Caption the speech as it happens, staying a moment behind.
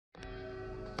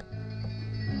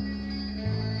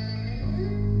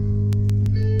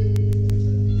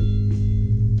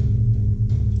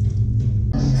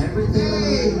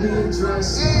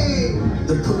price.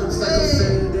 The pull-ups like a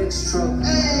FedEx truck.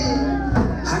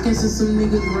 I can see some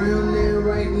niggas around there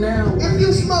right now. If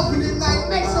you smoking tonight,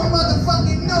 make some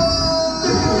motherfucking noise.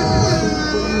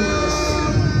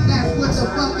 That's what the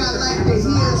fuck I like to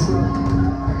hear.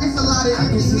 It's a lot of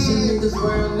empty hands.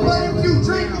 But if you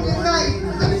drinking tonight,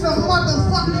 make some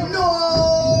motherfucking noise.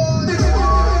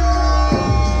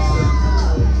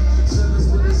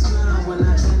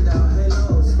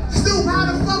 Stoop, how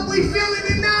the fuck we feeling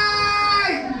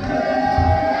tonight?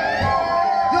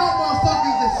 Y'all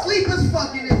motherfuckers are sleep as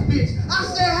fuck in this bitch. I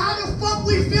said, how the fuck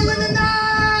we feeling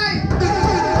tonight?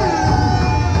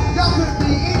 Y'all could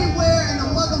be anywhere in the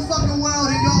motherfucking world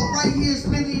and y'all right here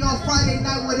spending your Friday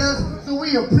night with us. So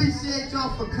we appreciate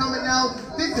y'all for coming out.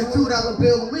 This is $2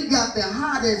 bill. We got the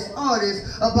hottest artist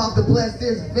about to bless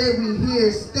this very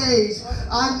here stage.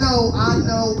 I know,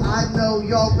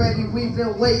 y'all ready. We've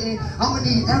been waiting. I'm gonna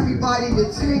need everybody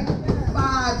to take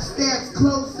 5 steps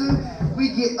closer. We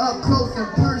get up close and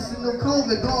personal.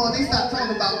 COVID gone. They stopped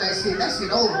talking about that shit. That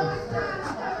shit over.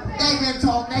 They been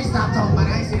talking. They stopped talking about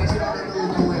it. I ain't seen that shit on the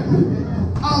news nowhere.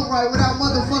 Alright, without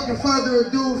motherfucking further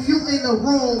ado, if you in the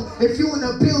room, if you in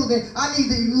the building, I need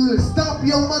you to stomp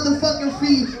your motherfucking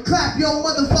feet, clap your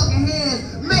motherfucking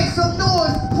hands, make some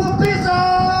noise for Bizzoe!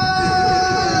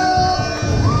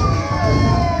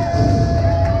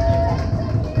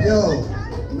 Yo,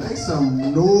 make some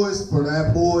noise for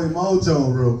that boy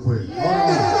Mojo real quick.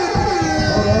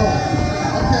 Hold on.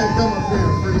 I can't come up here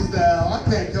and freestyle. I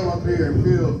can't come up here and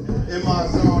feel in my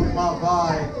zone, in my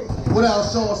vibe,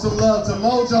 without showing some love to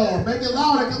Mojo. Make it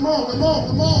louder. Come on.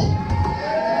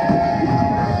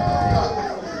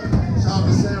 Shout out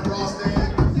to Sam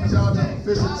Rostan. Shout out to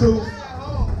Official Tooth.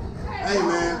 Hey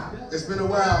man, it's been a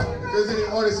while. If there's any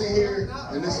artists in here,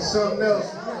 and this is something else,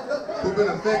 who've been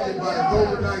affected by the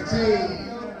COVID-19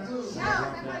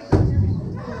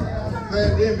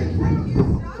 pandemic,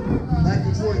 back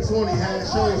in 2020, had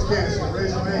shows canceled.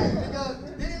 Raise your hand.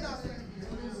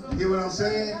 You get what I'm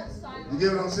saying? You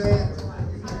get what I'm saying?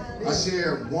 I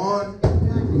shared one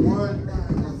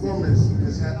performance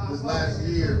this last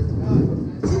year,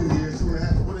 2 years,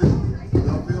 2.5. What is it?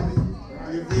 Y'all feel me?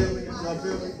 You feel me? Y'all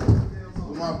feel me?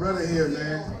 With my brother here,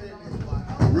 man.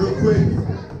 Real quick,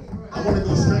 I want to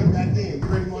go straight back in. You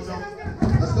ready, Mojo?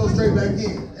 Let's go straight back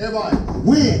in. Everybody,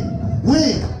 win.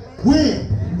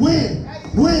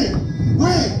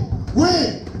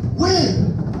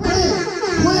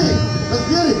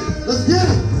 Let's get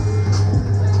it.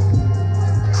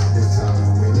 It's time to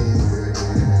win it here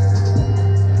again.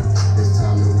 It's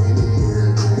time to win it here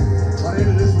again. By the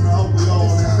end of this one, I hope we all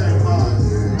on the same vibe.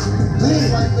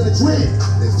 Win.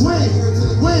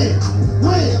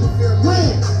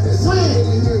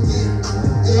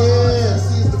 Yeah.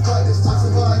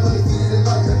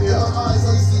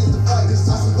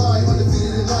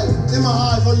 In my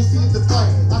eyes, all you see is the fight.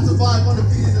 I survive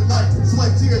undefeated in life.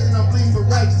 Sweat, tears, and I'm bleeding for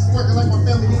righteous. Working like my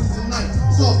family needs tonight.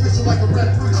 So official like a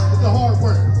referee. It's the hard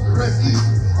work, the rest easy.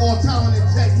 All talent and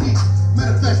technique.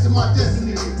 Manifesting my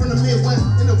destiny. From the Midwest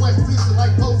in the West, pizza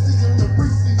like postseason in the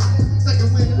preseason.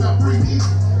 Second wind and I breathe easy.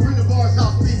 Bring the bars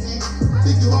out, speak easy.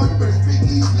 Think you hard, you better speak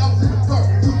easy. I was in the dark,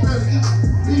 too barely eat.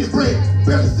 Need a break,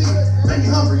 barely see. Make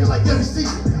me hungry like every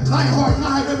season. Lying hard, and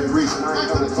I have every reason. I ain't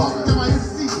gonna talk until my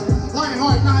MC. Lying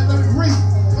hard, and I have every reason.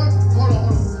 Hold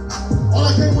on. All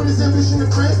I came with is ambition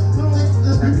and friends. We don't let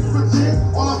people pretend.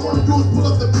 All I wanna do is pull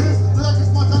up the pins. Look like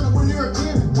it's my time to win here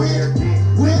again. Win.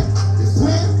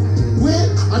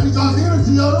 I need y'all's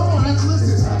energy. Hold on, let's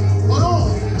listen. Hold on.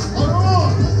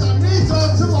 Listen, I need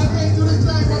y'all too. I can't do this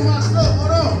thing by myself.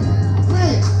 Hold on.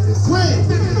 Win. It's like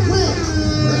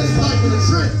in a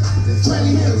trick.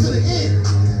 Training here to the end.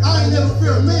 I ain't never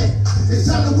fear a man. It's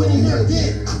time to win it here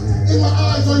again. In my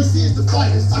eyes, all you see is the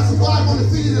fight. I survive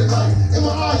undefeated in life. In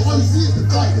my eyes, all you see is the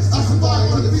fight. I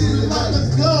survive undefeated in life.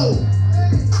 Let's go.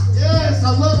 Yes,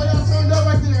 I love it. Y'all turned up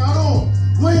right there. Hold on.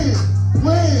 Win.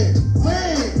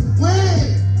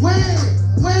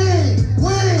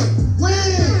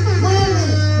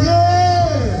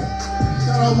 Yeah.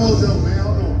 Shout out Mojo, man.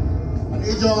 Hold on.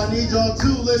 I need y'all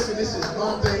too. Listen, this is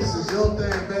my thing. This is your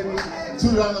thing, baby.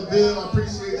 $2 bill. I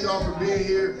appreciate y'all for being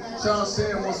here. Shout out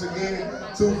Sam once again.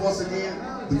 Tooth once again.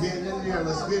 We're getting in there.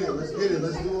 Let's get it. Let's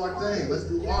do our thing.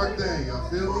 Y'all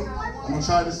feel me? I'm gonna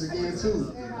try this again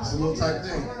too. It's a little type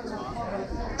thing.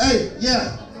 Hey,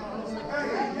 yeah.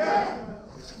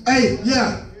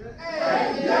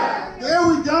 There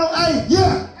we go. Hey,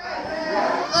 yeah.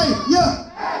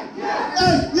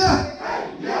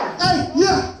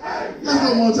 Let's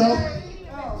go, Mojo.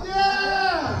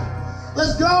 Yeah.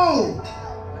 Let's go.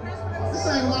 This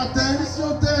ain't my thing. This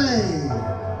your thing.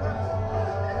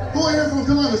 Who in here from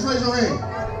from Columbus? Raise your hand.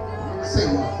 Say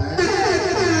what, man.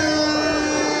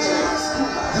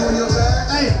 You in your bag?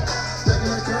 Hey. Stacking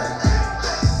that crack.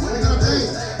 What you gonna pay?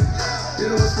 Get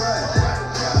it what's right.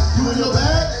 You in your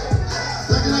bag?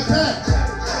 Stacking that crack.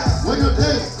 What you gonna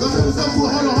pay? Go say what's up to it.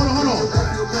 Hold on.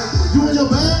 You in your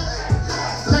bag?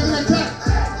 Stacking that crack.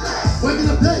 What you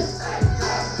gonna pay?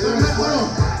 Hold on.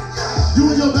 You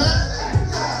in your bag?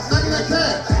 Stacking that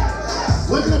crack.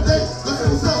 What you gonna pay? Go say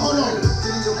what's up. Hold on.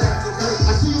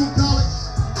 I see you in college.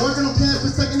 Working on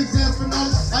campus, taking exams for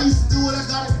knowledge. I used to do what I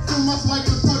got it. Fill my swag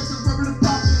in the party, so remember the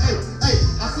profit. Hey,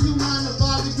 I see you 9 to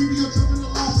 5 and keeping your children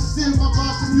alone. Send my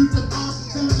boss to mute the phone.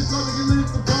 Send me the club and get lit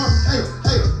at the bar. Hey,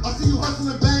 I see you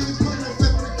hustling, banging, putting on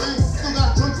set for the game. Still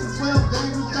got drunks and 12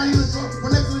 dangerous, now you the drunk.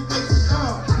 We're next to the case is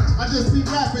I just be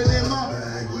rapping in my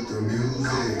bag with the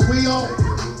music. We all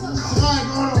swag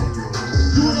on them.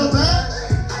 You in your bag?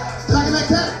 Stacking that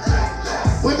cat.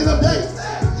 Waking up day.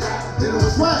 Hit it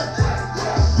with swag.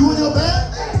 You in your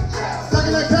bag?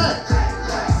 Stacking that cat.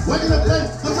 Waking up late.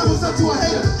 Let's say what's up to a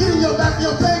hater. Get in your back for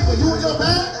your paper. You in your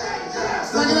bag?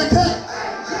 Stacking that cat.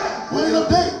 Waking up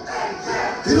late.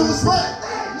 Hit it with swag.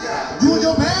 You in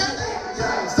your bag?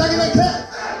 Stacking that cat.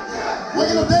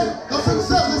 Waking up late. Let's say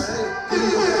what's up. Listen. Get in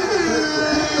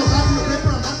your back for your paper.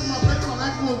 I'm back for my paper. I'm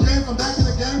actual James. I'm back in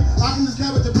the game. I can just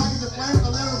have it to pocket the flames.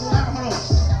 Hold on.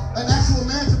 An actual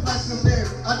man to flash them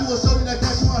dance. I do a show that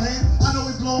cash in my hand. I know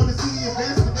we blowing the city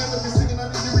advance. But they look singing,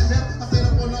 I need to revamp. I stayed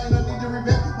up all night and I need to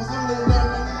revamp. My son little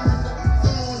down and I need to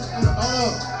revamp.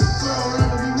 Hold on,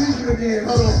 but be weaker again.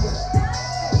 Hold on.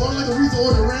 Going like a Risa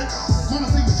or the rent.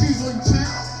 Mama say the cheese on your chin.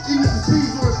 Even if it's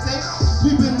peas or a steak.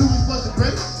 We've been new as busted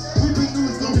great. We've been new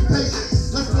as gonna be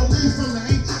patient. Let's go leave from the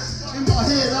ancients. In my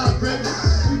head, I'm grateful.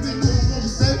 We've been new as gonna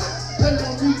be safe. They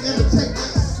don't need imitate it.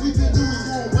 We've been new as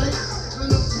gonna wait.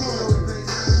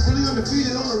 Really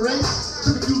undefeated on the race.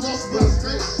 Took a few losses, but I'm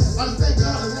straight. I just thank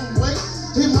God the wrong way.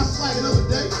 Hit my swag another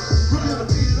day. Really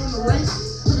undefeated on the race.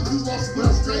 Took a few losses, but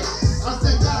I'm straight. I just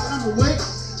thank God that I'm awake.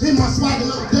 Hit my swag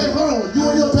another day. Hold on, you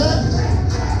in your bag?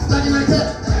 Stacking that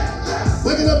cat.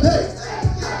 Waking up day.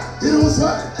 Hit it with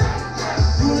swag.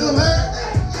 You in your bag?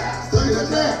 Stacking that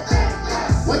cat.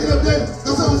 Waking up day.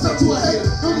 Don't say what's up to a hater.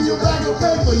 Look in your bag of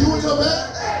paper. You in your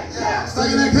bag?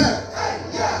 Stacking that cat.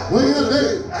 Waking up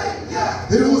day.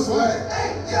 Hit it with swag.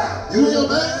 You in your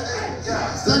bag?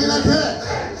 Stacking that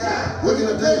cat. Waking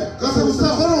up day. Don't say what's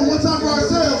up. Hold on, one time for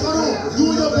ourselves. Hold on.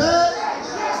 You in your bag?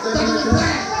 Stacking that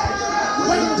cat.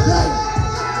 Waking up day.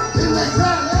 Hitting that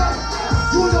cat.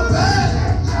 You in your bag?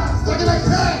 Stacking that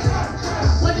cat.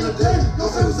 Waking up day.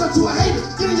 Don't say what's up to a hater.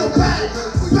 Get in your bag.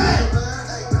 Bang.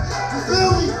 You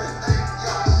feel me?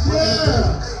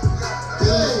 Yeah.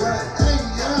 Yeah.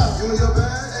 You in your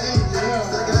bag?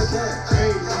 Stacking that cat.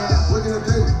 Waking up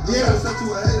day. Yeah. What's up to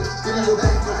a hater? Get in your bag.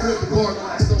 Flip the board.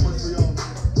 So much for y'all.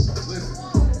 Listen.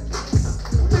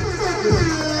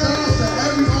 Shout out to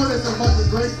every artist about to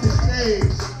grace the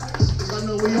stage. Because I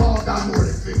know we all got more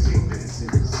than 15 minutes in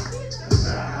this.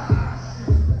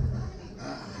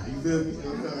 You feel me?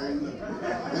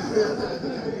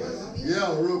 Yo,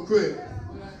 real quick.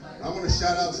 I want to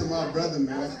shout out to my brother,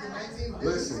 man.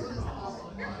 Listen.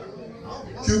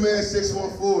 Q-Man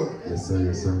 614. Yes, sir.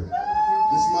 Yes, sir.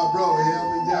 This is my bro. He held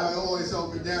me down. He always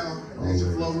held me down.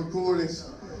 Angel Flow Recordings.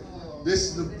 This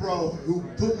is the bro who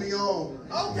put me on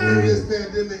during this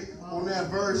pandemic on that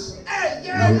verse.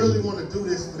 And I really want to do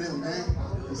this for them, man.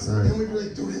 Yes, sir. Can we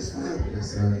really do this for them?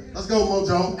 Yes, sir. Let's go,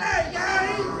 Mojo.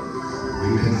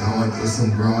 We've been going through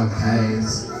some growing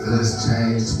pains. Feelings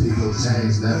change, people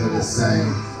change, never the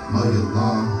same. Mow your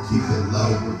lawn, keep it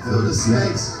low, feel the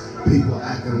snakes. People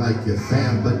acting like your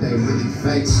fam, but they really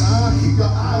fake. Keep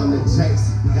your eye on the chase,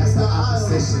 that's the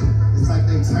opposition. It's like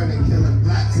they turning killing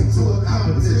blacks into a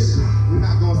competition. We're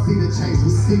not gonna see the change we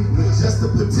seek with just a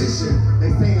petition. They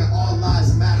saying all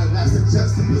lives matter, that's a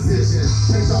juxtaposition.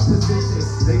 Change our positions,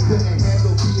 they couldn't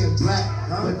handle being black,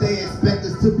 but they expect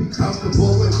us to be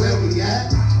comfortable with where we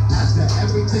at. After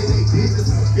everything they did,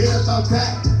 just forget about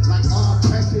that. Like all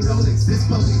oppression don't exist,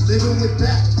 but we living with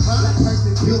that. Black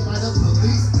person killed by the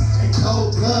police in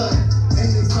cold blood, and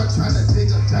they start trying to dig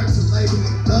a dirt to label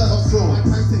it thugs. White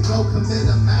person go commit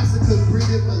a massacre,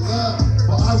 breathing for love,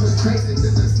 but our restrictions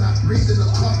is just not breathing a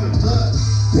pumping blood.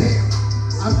 Damn,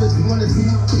 I just wanna see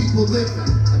my people living,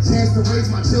 a chance to raise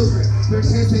my children, their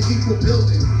chance to equal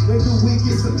building. When do we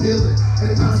get some healing? In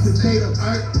a constant state of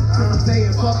hurt, I'm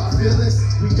saying fuck our feelings.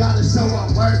 We gotta show our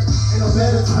work, ain't no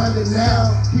better time than now.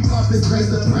 Keep off this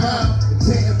razor proud, and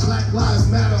chanting Black Lives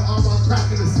Matter, all while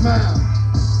cracking a smile.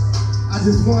 I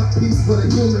just want peace for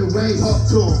the human race. Talk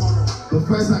to 'em. But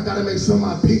first I gotta make sure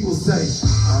my people safe.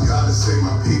 I gotta save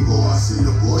my people, I see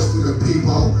the boys through the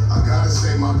people. I gotta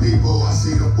save my people, I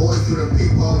see the boys through the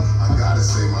people. I gotta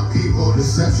save my people,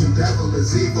 deception, devil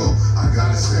is evil. I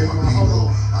gotta save my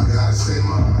people, I gotta save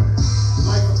my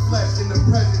Life is flesh in the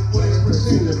present, what it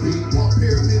pretend to be. Want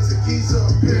pyramids of Giza,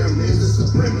 pyramids of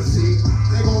supremacy.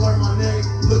 They gon' learn my name,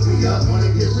 look me up,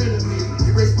 wanna get rid of me.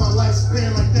 Erase my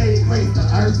lifespan like they erased the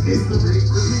earth's history.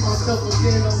 Repeat myself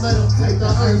again, don't let them take the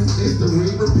earth's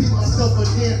history. Repeat myself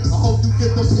again, I hope you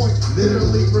get the point.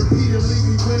 Literally, repeatedly,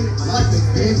 we winning. Life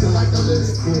expansion like the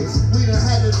living quiz. We done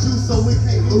had to do so we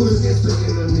can't lose against the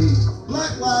enemy.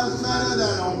 Black lives matter,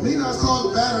 that don't mean I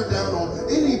talk bad or down on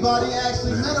anybody.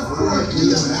 Actually, metaphorically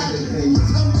imagine. Can you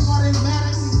tell me why they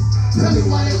mad at me? Tell me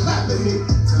why they clap at me.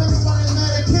 Tell me why they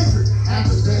mad at Kendrick.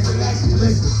 After fans and actually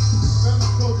listen.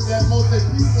 That most of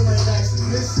people ain't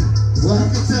actually listen. What? You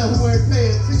can tell who ain't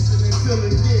paying attention until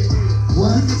it get here.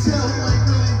 What? You can tell who ain't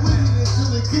really with it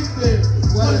until it get there.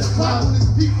 What? But it's clout when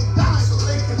it's people die so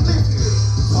they can live here.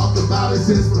 Talk about it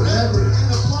since forever. And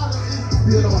the plot is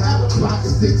Still don't have a plot to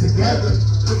stick together.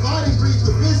 dividing breeds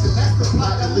division. That's the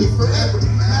plot that leads forever.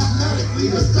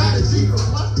 Mathematically, a strategy for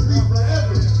plot to lead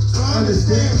forever. To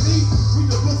understand me, read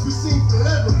the books we've seen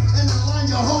forever. And align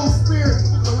your whole spirit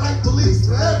with the right beliefs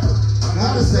forever.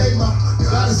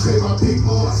 gotta save my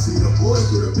people, I see the boys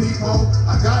through the people.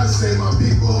 I gotta save my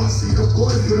people, I see the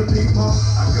boys through the people.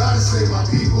 I gotta save my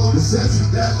people,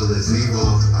 deception, devil is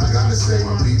evil. I gotta save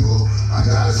my people, I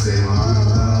gotta save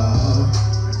my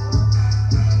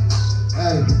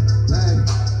Hey, hey,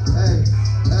 hey,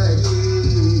 hey.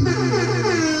 Hey,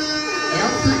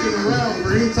 I'm sticking around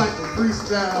for any type of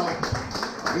freestyle,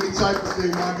 any type of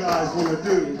thing my guys want to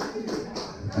do.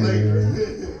 Like,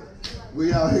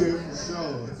 we out here for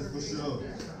sure.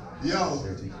 Yo,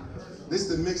 this is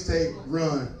the mixtape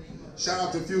run. Shout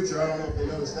out to Future. I don't know if they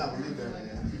noticed that. We need that,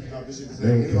 man. Drop this shit to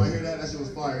say. Anybody hear that? That shit was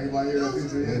fire. Anybody hear that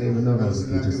Future? I didn't even know that was a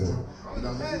Future sample. That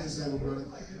was a Future sample, brother.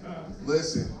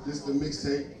 Listen, this is the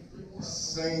mixtape.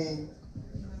 Same.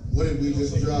 What did we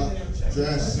just drop?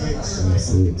 Draft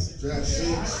 6. Draft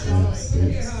 6.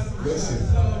 Listen,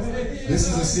 this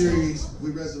is a series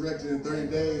we resurrected in 30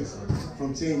 days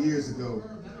from 10 years ago.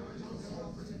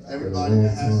 Everybody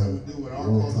that has something to do with our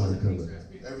culture,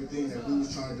 everything that we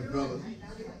was trying to develop,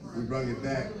 we bring it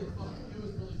back.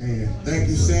 And thank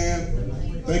you, Sam.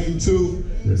 Thank you, too.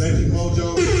 Thank you,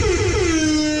 Mojo.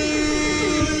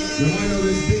 You might know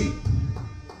this beat.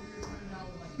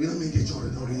 Let me get y'all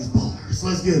to know these bars.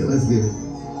 Let's get it. Let's get it.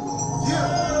 Yeah.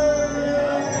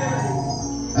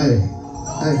 Hey,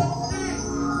 hey.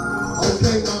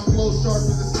 Okay, my flow sharp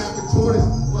as a snapping tortoise.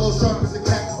 Flow sharp as a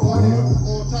cactus party.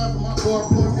 On time for my bar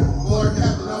appointment. Bar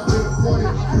captain, I've been appointed.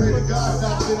 I pray to God,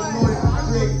 I've been anointed.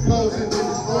 Create flows and then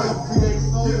destroy them. Create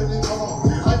souls and then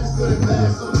I just good and bad,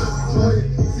 so just enjoy it.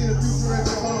 See the future in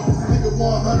the home. Think of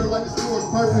 100 like the score is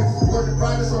perfect. Work in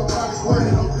practice or practice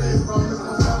working. No days, promise,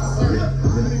 no stop serving.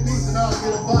 Limited beats and I'll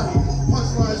get a body.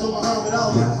 Punchlines on Muhammad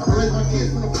Ali. I raise my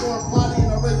kids from the floor body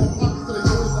and I raise my pockets till they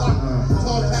go to stock.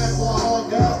 Tall task while I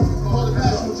hog out. Call the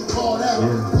passion what you call that.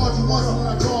 Called you once and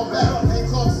then I called back. Ain't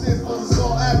talk since, but you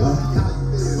saw after.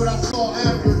 But I saw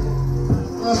after.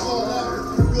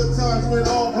 Good times when it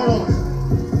all hurls.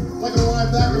 Like a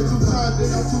linebacker, 2 times,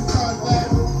 then I'm 2 times back.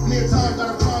 Me and time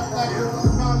got a prime factor.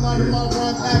 Prime line in my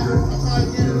rhyme actor. I try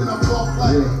again and then I fall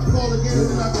flat. I call again and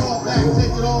then I call back.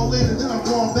 Take it all in and then I'm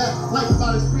going back. Life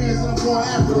about experience and I'm going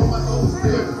after it on my own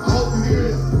spirit. I hope you hear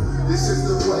this. This is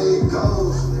the way it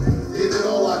goes. Give it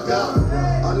all I got.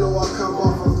 I know I come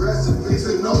off aggressive. Please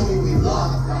to know me, we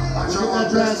lock. I try my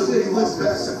best to be my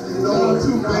best. If you know what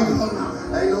you baby.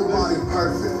 Ain't nobody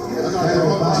perfect.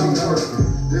 Everybody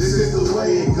perfect. This is the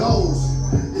way it goes.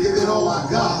 Give it all I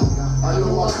got. I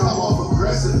know I come off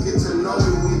aggressive. Get to know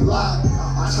me, we lock.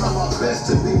 I try my best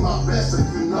to be my best if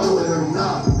you know it or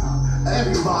not.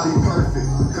 Everybody perfect,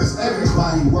 cause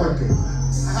everybody working.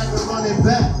 I had to run it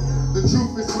back. The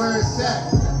truth is where it's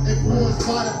at. Influenced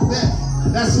by the best.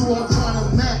 That's who I'm trying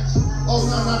to match. Oh,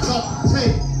 9 I dropped the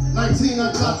tape. 19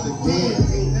 I dropped again.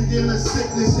 And then the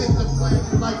sickness hit the planet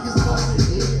like it's fucking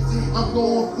hit. I'm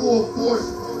going full force.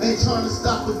 Ain't trying to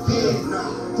stop again.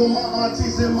 For my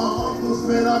aunties and my uncles,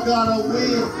 man, I gotta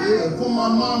win. For my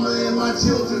mama and my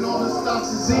children, all the stocks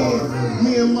is in.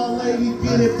 Me and my lady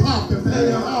get it poppin',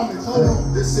 pay homage. Hold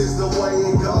on. This is the way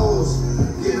it goes.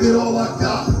 Give it all I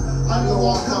got. I know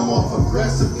I'll come off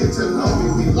aggressive. Get to know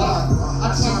me, we lock.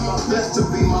 I try my best to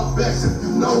be my best if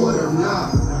you know it or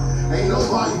not. Ain't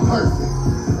nobody perfect.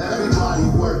 Everybody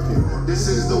working. This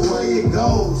is the way it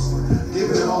goes. Give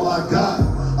it all I got.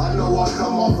 I know I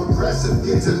come off aggressive,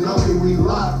 get to know me, we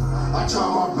lock. I try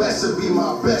my best to be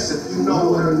my best if you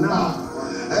know it or not.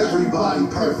 Everybody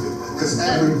perfect, cause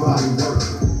everybody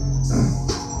working.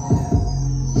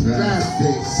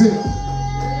 Drastic, sick.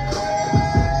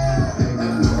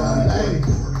 Hey,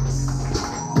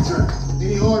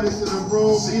 any artists in the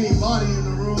room, anybody in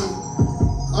the room,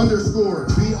 underscore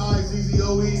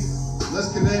BIZZOE, let's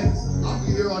connect. I'll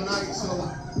be here all night, so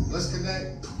let's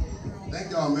connect.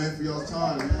 Thank y'all, man, for y'all's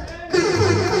time.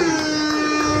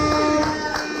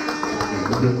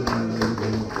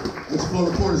 Let's flow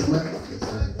the chorus, man.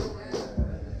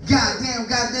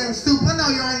 Goddamn, Stoop, I know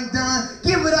you ain't done.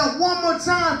 Give it up one more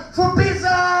time for Bizzoe!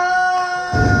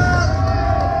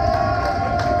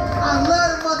 I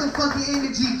love the motherfucking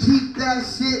energy. Keep that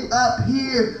shit up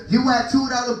here. You at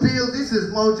 $2 bills. This is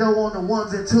Mojo on the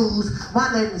ones and twos. My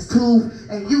name is Stoop,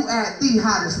 and you at the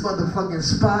hottest motherfucking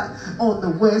spot on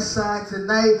the west side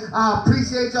tonight. I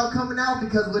appreciate y'all coming out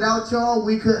because without y'all,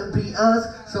 we couldn't be us.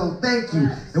 So thank you.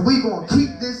 And we gonna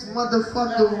keep this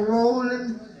motherfucker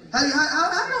rolling. How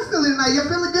y'all feeling tonight? Y'all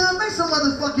feeling good? Make some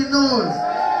motherfucking noise.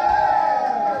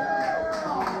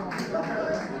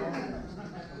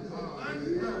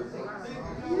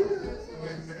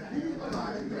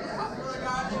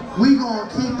 We gonna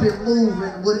keep it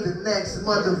moving with the next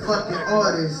motherfucking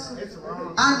artist.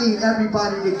 I need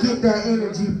everybody to get that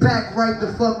energy back right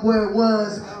the fuck where it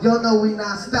was. Y'all know we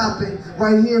not stopping.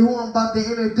 Right here, who I'm about to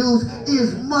introduce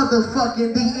is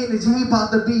motherfucking The Energy. He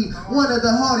about to be one of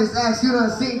the hardest acts you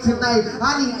done seen tonight.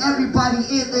 I need everybody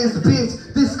in this bitch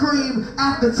to scream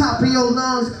at the top of your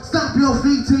lungs. Stomp your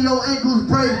feet till your ankles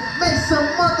break. Make some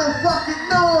motherfucking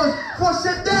noise for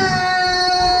Shadad!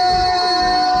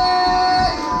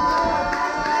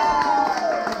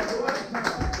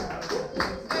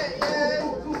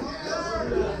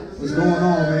 What's going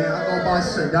on, man? I go by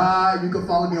Shadad. You can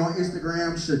follow me on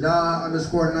Instagram,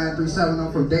 Shadad_937.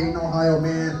 I'm from Dayton, Ohio,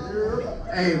 man.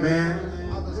 Hey, man.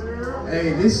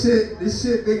 Hey, this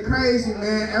shit been crazy,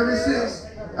 man. Ever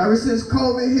since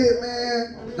COVID hit,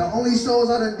 man, the only shows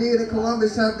I done did in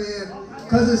Columbus have been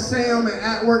Cousin Sam and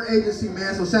At Work Agency,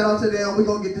 man. So shout out to them. We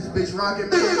gonna get this bitch rocking,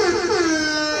 man.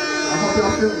 I hope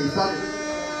y'all feel me. Fuck it.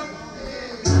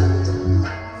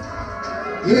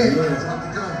 Yeah.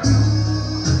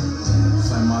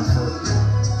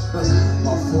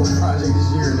 My fourth project this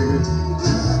year, nigga.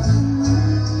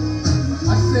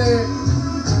 I said,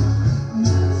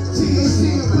 THC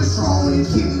and Patron and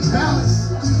keep me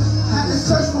balanced. Had to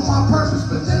search for my purpose,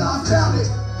 but then I found it.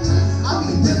 I've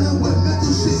been dealing with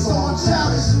mental shit, so I'm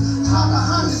challenged. Hide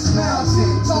behind the smile,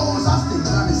 10 toes, I stay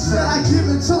grounded. Said I give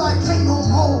until I can't no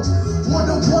more.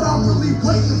 Wonder what I'm really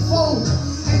waiting for.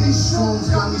 And these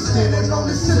shrooms got me standing on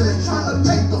the ceiling trying to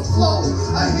make the flow.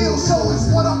 A hill show is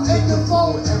what I'm aching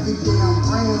for. Every day I'm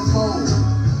praying for.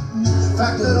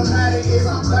 Fact of the matter is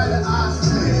I'm glad that I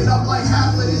made it up like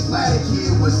half of this ladder.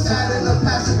 Kid was sad in the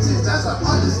past tense. That's an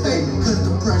understatement. Cause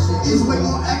the pressure is way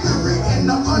more accurate. And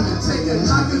the undertaker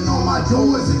knocking on my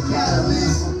door is a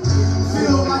catalyst.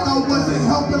 Feel like I wasn't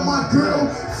helping my girl.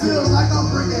 Feel like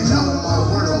I'm bringing hell in my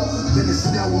world. Then it's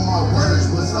still with my words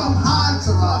was up high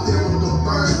till I feel the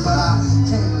birds. But I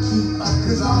can't keep up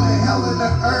cause I'm in hell in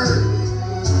the earth.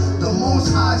 The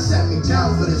Most High set me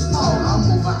down for this fall. I'm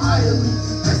moving idly.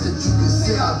 Best that you can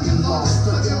say I be lost.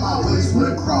 Stuck in my ways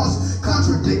with a cross.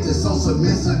 Contradicted, so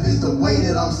submissive is the way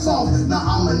that I'm soft. Not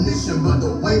omniscient, but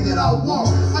the way that I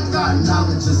walk. I got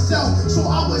knowledge of self, so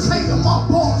I was hating my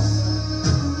boss.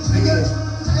 Nigga,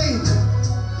 hey,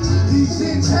 these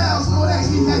Gentiles know that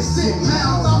he has sick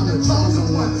mouths. I'm the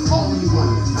chosen one, only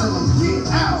one. Tell him get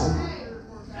out.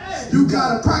 You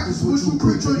gotta practice what you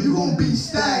preach or you gon' be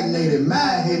stagnated,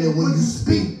 mad-headed when you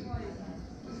speak.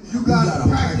 You gotta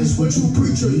practice what you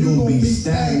preach or you gon' be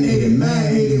stagnated,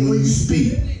 mad-headed when you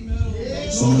speak.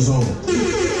 Song is over.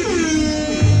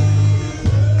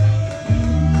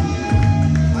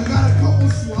 I got a couple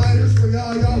sliders for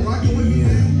y'all. Y'all rocking with me,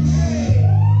 man.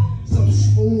 Some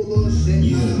smooth little shit,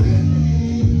 man.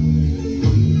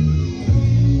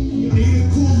 Need a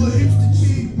cooler hipster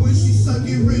chick when she suck,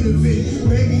 get rid of it.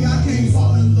 Baby, I can't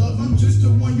fall in love. I'm just the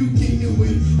one you kick it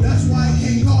with. That's why I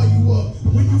can't call you up.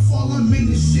 When you fall, I'm in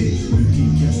the shit. You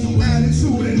can catch no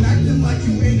attitude and acting like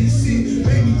you innocent.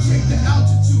 Baby, check the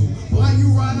altitude. While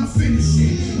you ride, I'm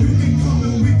finishing. You can come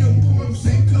and we can pour up.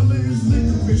 Same color as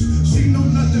licorice. She know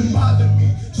nothing bother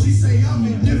me. She say I'm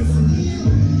indifferent.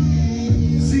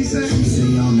 She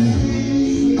say I'm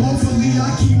in. Hopefully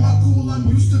I keep my cool. I'm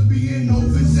used to being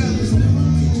overzealous. Never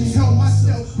can just help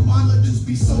myself. My love just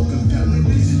be so compelling.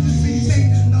 This is just be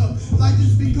changing up. Life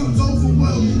just becomes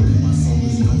overwhelming. My soul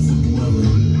is known for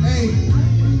dwelling. Hey,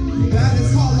 that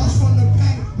is call lost from the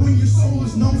pack. When your soul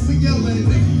is known for yelling.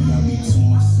 Nigga, got me to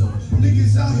myself.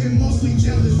 here mostly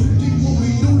jealous. You think what we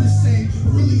do the same?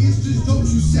 Really, it's just dope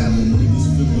you selling.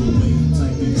 Niggas feel away,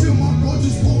 typing. Till my bro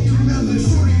just woke your melon.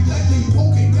 Shorty like they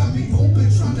poking, got me open,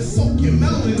 trying to soak your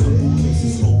melon. Couple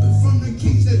cases open from the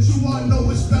kings that you all know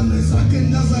is felons. I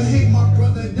can never hate my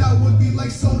brother, that would be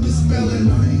like so dispelling.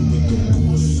 I ain't with the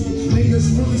bullshit.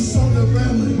 Niggas really so the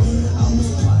relin'. I was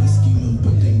plotting, scheming,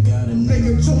 but they got a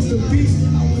nigga chose the beast.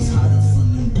 I was hiding from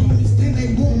them demons, then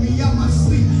they woke me out my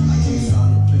sleep. I can't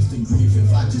find a place to grieve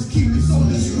if I just keep this on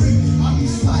the street. I be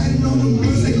sliding on them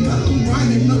beats, they got them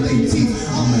grinding up their teeth.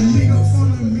 I'm a nigga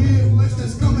from the Midwest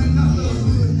that's coming out the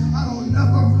hood. I don't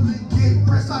never really get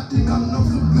pressed, I think I'm known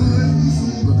for good.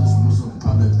 Some brothers was a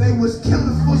product, they was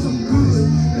killing for some good.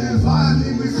 The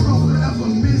environment we from forever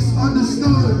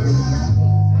misunderstood.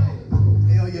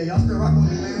 Hell yeah, y'all still rocking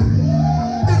with me, man?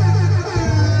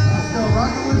 Y'all still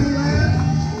rocking with me, man?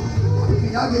 Can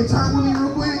y'all get turned with me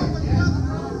real quick?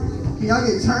 Can y'all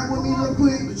get turned with me real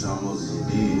quick? Bitch, I'm Moses, you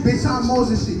did. Bitch, I'm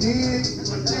Moses, you did.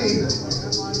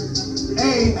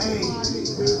 Hey.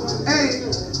 Hey.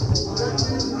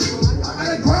 I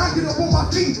gotta grind, get up on my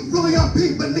feet. Really on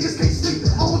beat, but niggas can't sleep.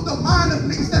 I want the mind of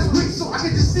niggas that's weak, so I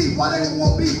can just see why they don't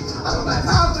want me. I don't got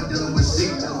time for dealing with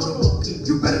sheep.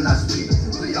 You better not speak.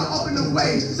 Really, y'all up in the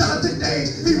way. Shout out today.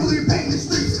 He really painting the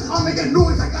streets. I'm making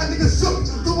noise, I got niggas shook.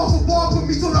 Throw off a ball, put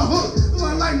me to the hook.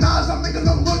 Feeling like Nas, I'm making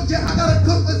them look. Yeah, I gotta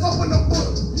cook, let's open the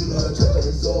book. You know the chapter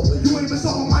is over. You ain't been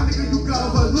sober, my nigga, you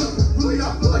gotta overlook. Really,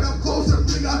 I feel like I'm closer.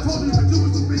 Really, I told you, but you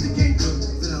was too busy, can't cook.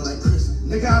 Feeling like Chris.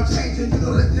 Nigga, I'm changing, you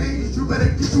know the thing is you better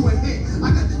get you a hit.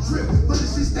 I got the drip, but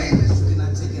this shit's stainless. You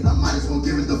cannot take it, I might as well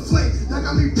give it the flick. That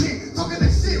got me pink, talking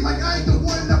that shit like I ain't the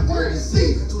one that word to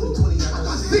see. 2020, I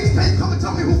got 6 days, come and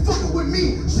tell me who fucking with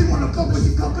me. She wanna fuck when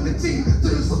she come in the team. Do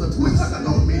this for the twist, like I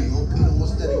know me.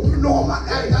 You know I'm my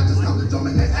addict, I just come to jump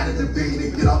in and added the beat.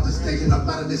 And get off the stage and up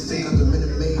out of this scene. I'm the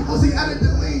minute made. Was he added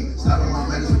the lean? Slapping my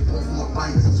man, we pull from my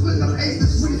pint. Splitting up ace, the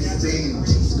sweetest team.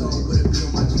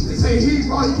 They say he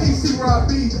raw, you can't see where I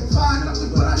be. Fine enough to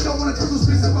put, I don't wanna touch those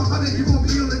spits up 100, you gon'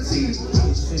 be on the team.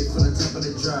 Shit from the top of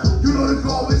the drive. You know the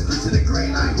goal is good to the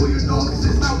grain. I ain't who you know, cause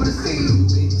it's not what it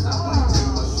seems.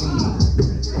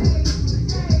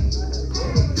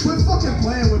 Quit fucking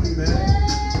playing with me, man.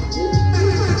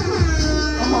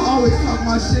 I'ma always talk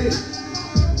my shit.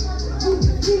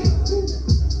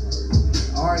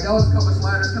 Alright, that was a couple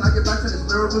sliders. Can I get back to this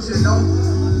lyrical shit, though?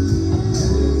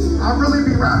 I really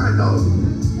be rapping, though.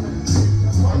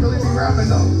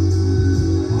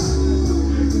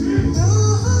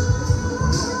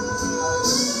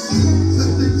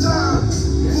 Took the time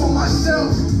for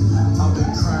myself. I've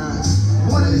been crying.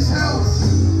 What is health?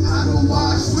 How do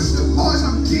I switch the parts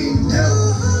I'm getting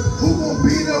dealt? Who gon'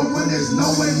 be there when there's no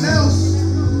one else?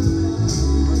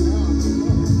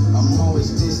 I'm always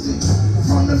distant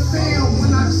from the fam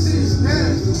when I sit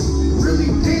down. Really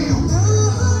damn.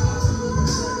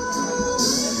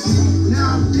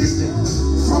 Now I'm distant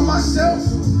from myself.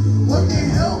 What the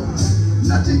hell?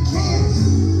 Nothing can.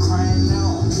 Crying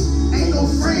now. Ain't no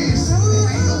friends,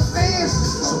 ain't no fans,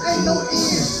 so ain't no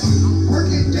ends.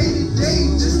 Working day to day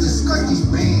just to skirt these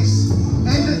bands.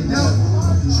 And the devil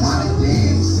trying to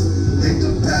dance. Hit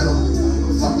the pedal,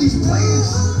 fuck these plans.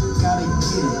 Gotta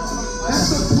get it,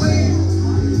 that's the plan.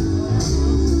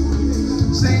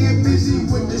 Staying busy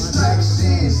with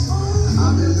distractions.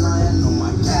 I've been lying on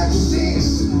my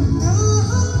captions.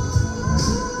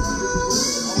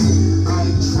 I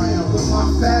ain't trying with my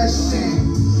fashion.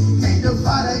 Ain't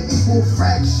divided equal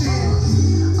fraction.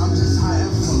 I'm just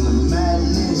hiding from the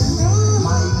madness.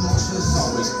 My emotions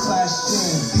always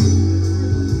clashing.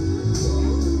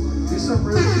 It's some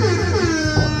real shit, man.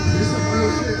 It's some real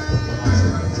shit.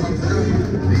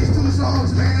 These 2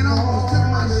 songs, man, I almost took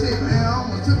my shit, man. I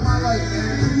almost took my life,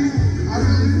 man. I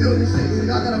really feel this shit, so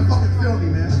y'all gotta fucking feel me,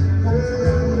 man.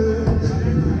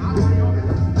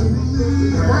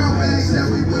 Brown bags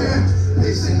everywhere.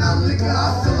 Pissing out liquor,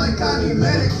 I feel like I need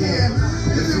Medicare.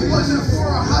 If it wasn't for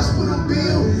a hospital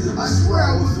bill, I swear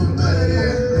I would feel better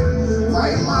there.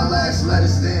 Writing my last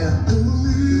letters there.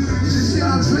 This shit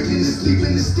I'm drinking is deep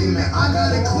in the steaming, I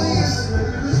got it cleansed.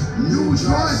 New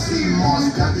dry sea moss,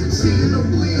 got the tea in the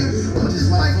blend. Put this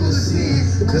life full of sin,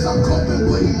 cause I'm coping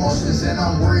with emotions and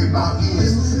I'm worried about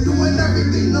ends. Doing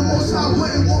everything the most I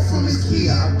wouldn't want from his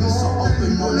kid. I be so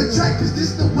open on the track, cause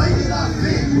this the way that I've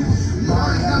been.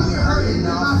 Mine got me hurting,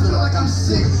 now I feel like I'm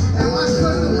sick. And my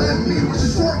cousin left me with the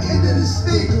short end of the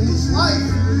stick. This life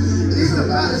is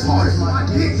about as hard as my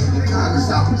dick. In Congress,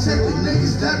 I protected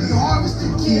niggas that be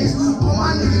harvesting kids. But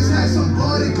my niggas had some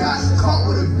blood and got caught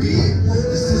with a beard.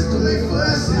 The system ain't for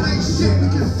us, it ain't shit we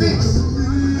can fix.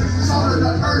 Salt of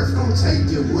the earth, don't take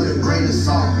it with a grain of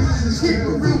salt. Just keep it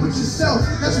real with yourself,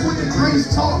 that's what the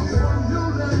grace taught me.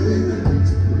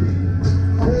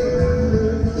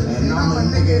 And I'm a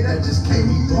nigga that just can't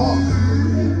be bought.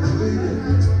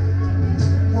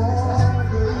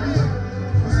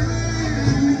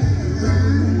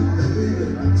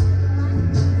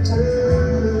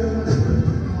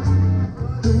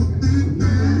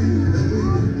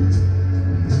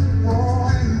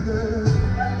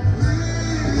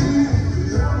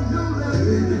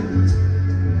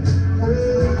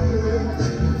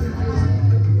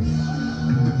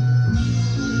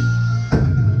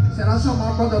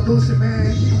 Brother Lucian, man,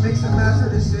 he mix and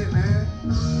master this shit, man.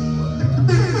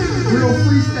 Real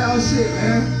freestyle shit,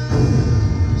 man.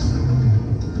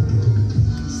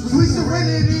 Sweet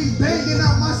serenity, banging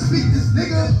out my speakers,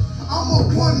 nigga. I'm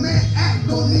a one-man act,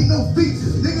 don't need no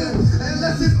features, nigga.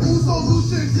 Unless it's Uzo,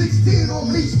 Lucian, 16 or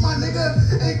Meech, my nigga.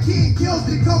 And King Kills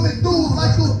be coming through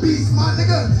like a beast, my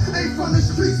nigga. Ain't from the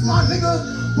streets, my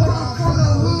nigga, but I'm from the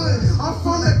hood. I'm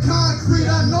from the concrete,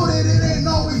 I know that it ain't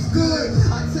always good.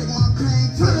 I take my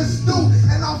pain to the stoop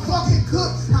and I'll fucking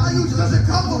cook. How you judge a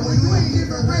cover when you ain't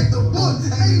even read the book?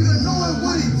 Ain't even knowing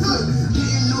what he took.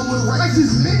 Didn't know what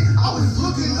righteous meant. I was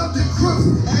looking up the crooks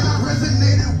and I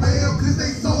resonated well cause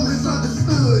they so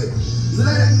misunderstood.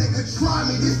 Let a nigga try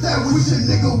me, this that wish a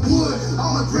nigga would.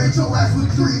 I'ma grant your ass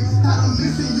with 3, had them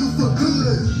missing you for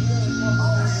good.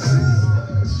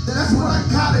 That's what I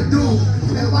gotta do.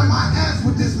 And wipe my ass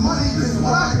with this money is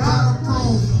what I gotta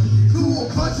prove. To a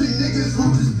bunch of niggas who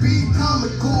just be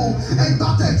comical. Ain't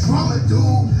about that drama,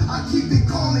 dude. I keep it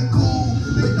calm and cool.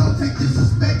 But don't take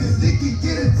disrespect cause it can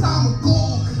get a time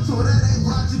ago. So that ain't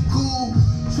logical.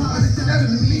 Trying to step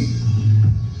to me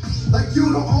like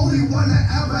you the only one that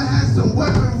ever had some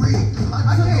weaponry.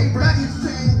 I came back and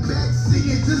came back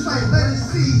singing just like Let It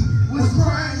See. Was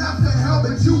crying out for help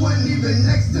but you wasn't even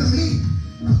next to me.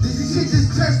 This shit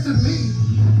just tested me.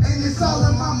 And it's all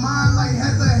in my mind like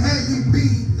has a heavy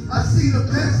beat. I see the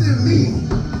best in me.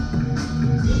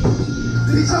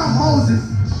 Bitch, I'm Moses.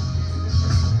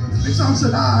 Bitch, I'm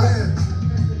Shadad.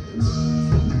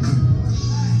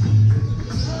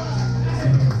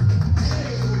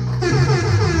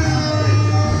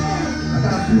 I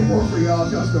got a few more for y'all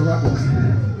if y'all still rock with me.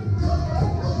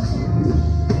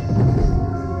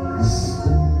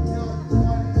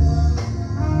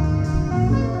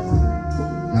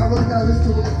 Y'all really gotta listen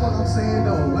to what the fuck I'm saying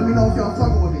though. Let me know if y'all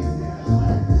fucking with me.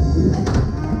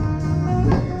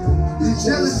 The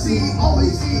jealousy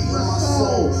always eat my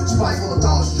soul. Spiteful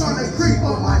thoughts trying to creep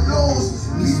up my nose.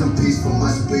 Need some peace for my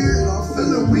spirit. I'm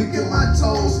feeling weak in my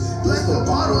toes. Bless the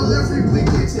bottle every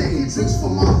weekend, taking drinks for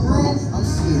my bro. I'm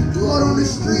seeing blood on the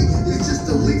street. It's just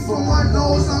a leak from my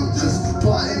nose. I'm just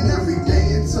plotting every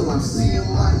day until I'm seeing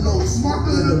my nose. Mark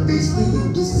of the beast, then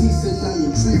you deceased and now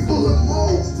your tree full of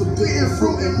mold. Forbidden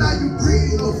fruit and now you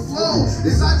breathing the flow.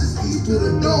 As I just eat through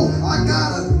the dough, I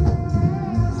got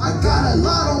a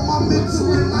lot on my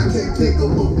mental and I can't pick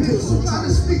up a pill. So try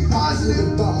to speak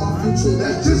positive about my future,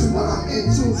 that's just what I'm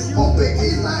into. Hoping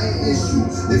it's not an issue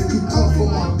if you come for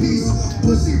my peace.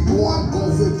 Pussy boy, I'm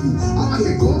gon' rip you. I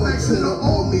can go back to the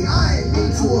old me, I ain't mean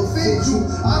to offend you.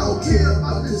 I don't care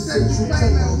about the sex you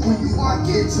tell me who you are,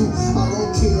 get to. I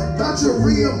don't care about your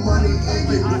real money and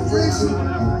your rental.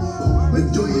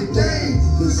 But do your thing,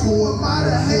 cause who am I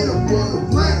to hate upon a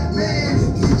black man?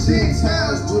 These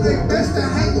Gentiles do their best to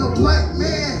hang a black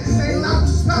man. And I'm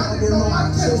just pounding on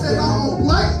my chest that I'm a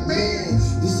black man.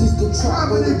 This is the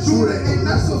tribe of the Judah and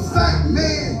that's a fact,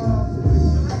 man.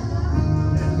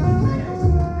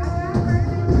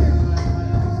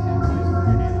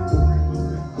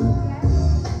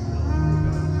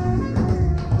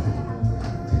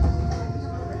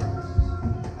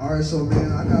 Alright, so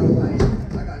man, I got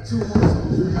 2 more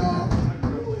songs for y'all.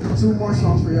 2 more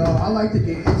songs for y'all. I like to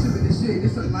get intimate and shit.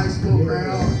 It's a nice little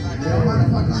crowd. Y'all mind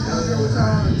if I come down there with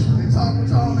y'all and talk with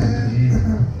y'all, man?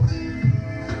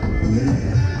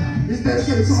 It's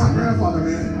dedicated to my grandfather,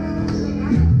 man.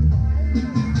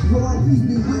 Lord, please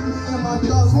be with me and my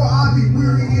dogs, for I be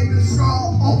weary and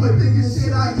distraught. Overthinking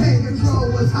shit I can't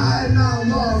control. Was high and now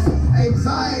lost.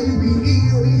 Anxiety be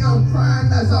eating me. I'm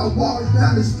crying as I walk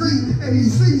down the street. And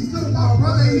these streets took my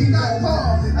brother, he got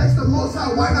caught. That's the most I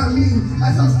white on me.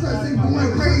 As I'm stressing,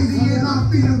 going crazy, and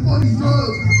I'm feeding for these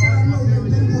drugs. But I know that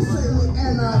they will save me,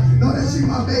 and I know that she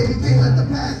my baby. Can't let the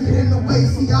past get in the way.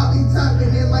 See, I be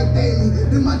tapping in like daily.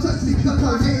 Then my touch because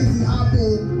I'm hazy. I've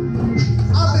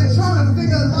been trying to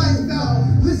figure life out.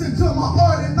 Listen to my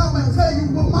heart and I'ma tell you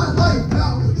what my life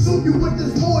about. Shoot you with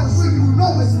this poetry, you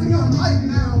know it's me, I'm life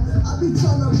now. I be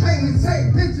trying to paint and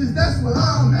take pictures, that's what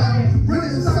I'm at.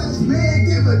 Renaissance man,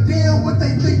 give a damn what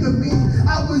they think of me.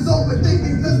 I was over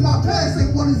cause my past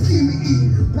ain't wanna see me eat.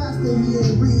 Pastor, he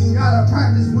ain't reading, gotta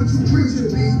practice what you preach to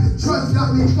me. Trust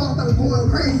got me fucked up going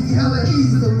crazy hella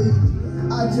easily.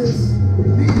 I just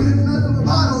needed another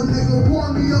bottle, nigga.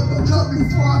 Pour me up a cup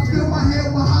before I fill my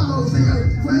head with hollows,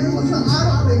 nigga. Flame was an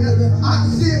auto, nigga. Hot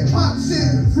shit, pop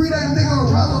shit, free that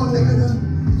nigga Rollo, nigga.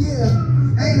 Yeah,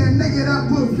 ain't a nigga that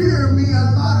put fear in me.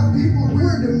 A lot of people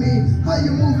weird to me. How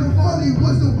you moving funny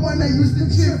was the one that used to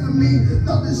cheer for me.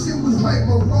 Thought this shit was right,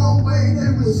 but wrong way, they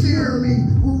was hearing me.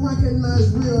 Who recognize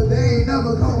real, they ain't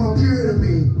never come up here to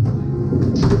me.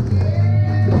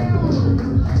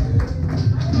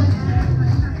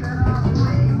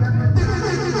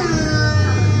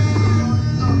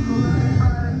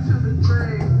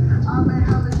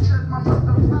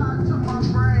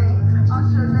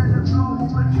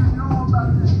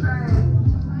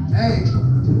 Hey,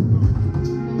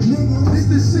 nigga, this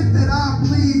the shit that I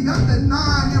bleed. Got the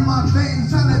 9 in my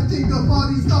veins, tryna think of all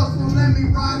these thoughts won't let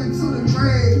me ride into the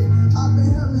grave. I've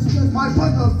been having stress, might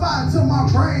put the fire to my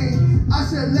brain. I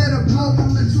should let it blow,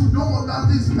 won't let you know about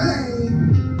this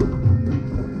pain.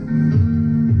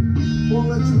 Won't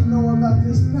let you know about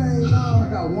this pain. I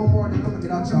got one more, then I'm gonna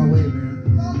get out y'all way, man.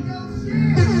 Won't let you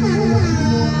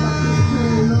know about this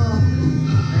pain,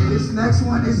 This next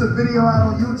one is a video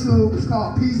out on YouTube. It's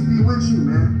called Peace Be With You,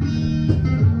 man.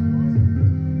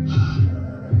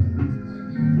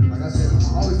 Like I said,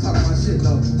 I'm always talking my shit,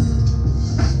 though.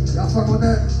 Y'all fuck with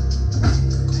that?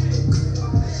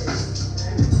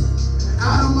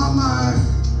 Out of my mind,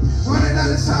 running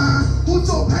out of time. Who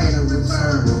told pain to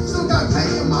return? Still got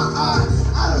pain in my eye.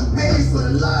 I done paid for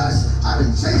the lies. I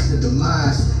done chased the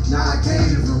demise. Now I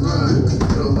can't even run.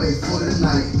 But wait for the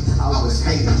night. I was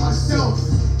hating myself,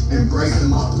 embracing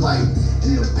my plight.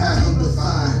 In the past I'm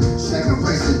defined, shaking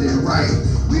racing then right.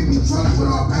 We be drunk with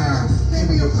our power, can't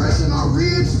be oppressing our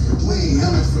ribs. We ain't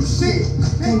healing from shit,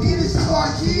 can't get this to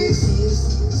our kids.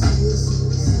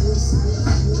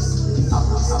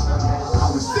 I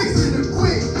was fixing to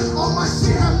quit, all my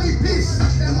shit had me pissed,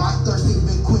 and my thirst ain't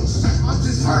been quenched. I'm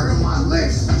just hurting my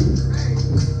lips.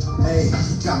 Hey,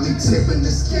 got me tipping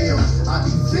the scale. I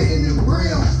be fitting in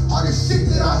real. All the shit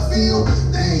that I feel,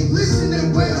 they ain't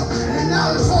listening well. And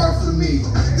now it's hard for me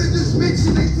to just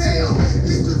mention the tale.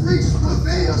 It's the reach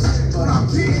prevails, but I'm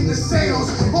getting the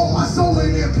sales. Hold my soul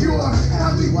in there pure.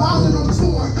 Have me wildin' on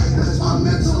tour. Cause my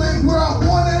mental ain't where I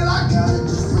want it. I gotta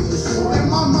just reassure. And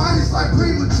my mind is like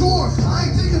premature. I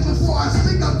ain't thinking before I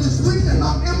speak up this week. And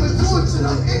I'm immature to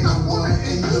the end. I wanna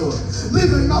endure.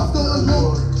 Living off the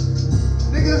allure.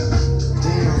 Nigga,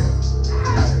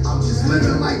 damn, I'm just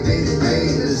living like day to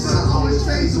day, and the sun always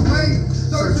fades away.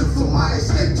 Searching for my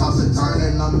escape, toss and turn,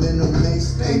 and I'm in a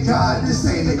maze. Thank God this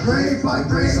ain't a grave, by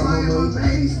grave I am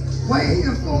amazed.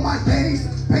 Waiting for my days,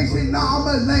 patient now I'm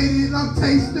elated. I'm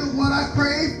tasting what I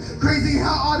crave. Crazy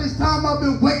how all this time I've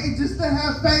been waiting just to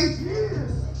have faith.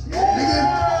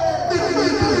 Nigga.